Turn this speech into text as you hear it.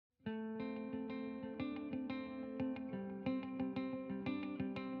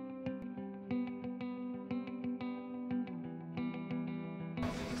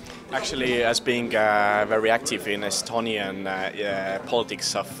Actually, as being very active in Estonian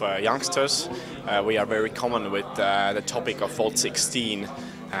politics of youngsters, we are very common with the topic of Vote 16,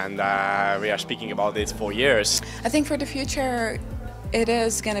 and we are speaking about it for years. I think for the future it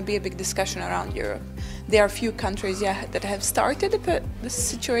is going to be a big discussion around Europe. There are few countries that have started the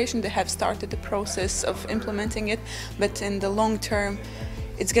situation, they have started the process of implementing it, but in the long term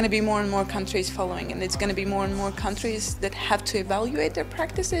it's going to be more and more countries following, and it's going to be more and more countries that have to evaluate their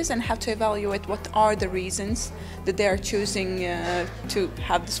practices and have to evaluate what are the reasons that they are choosing to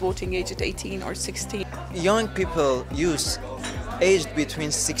have this voting age at 18 or 16. Young people, youth, aged between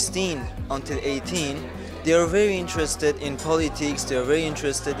 16 until 18, they are very interested in politics, they are very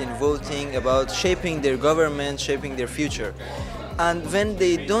interested in voting, about shaping their government, shaping their future. And when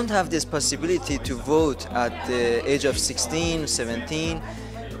they don't have this possibility to vote at the age of 16, 17,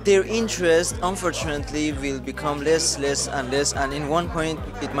 their interest, unfortunately, will become less and less, and in one point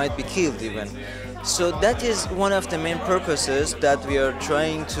it might be killed even. So that is one of the main purposes that we are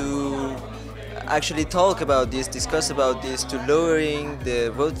trying to actually talk about this, discuss about this, to lowering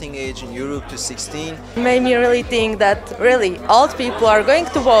the voting age in Europe to 16. Made me really think that really old people are going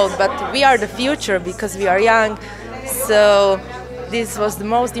to vote, but we are the future because we are young. So this was the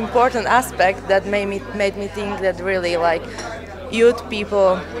most important aspect that made me think that really like youth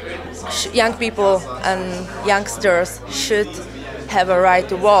people, young people and youngsters should have a right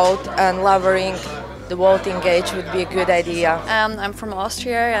to vote, and lowering the voting age would be a good idea. I'm from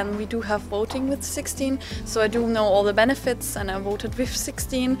Austria and we do have voting with 16, so I do know all the benefits and I voted with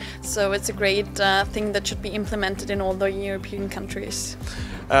 16, so it's a great thing that should be implemented in all the European countries.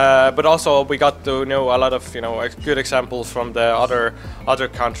 But also we got to know a lot of good examples from the other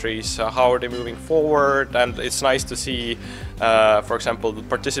countries, how are they moving forward, and it's nice to see, for example, the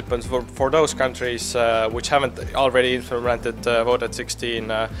participants for those countries which haven't already implemented vote at 16,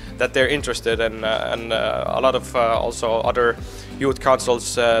 that they're interested in, and a lot of also other youth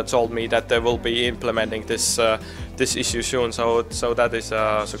councils told me that they will be implementing this issue soon, so that is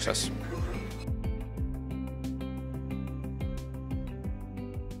a success.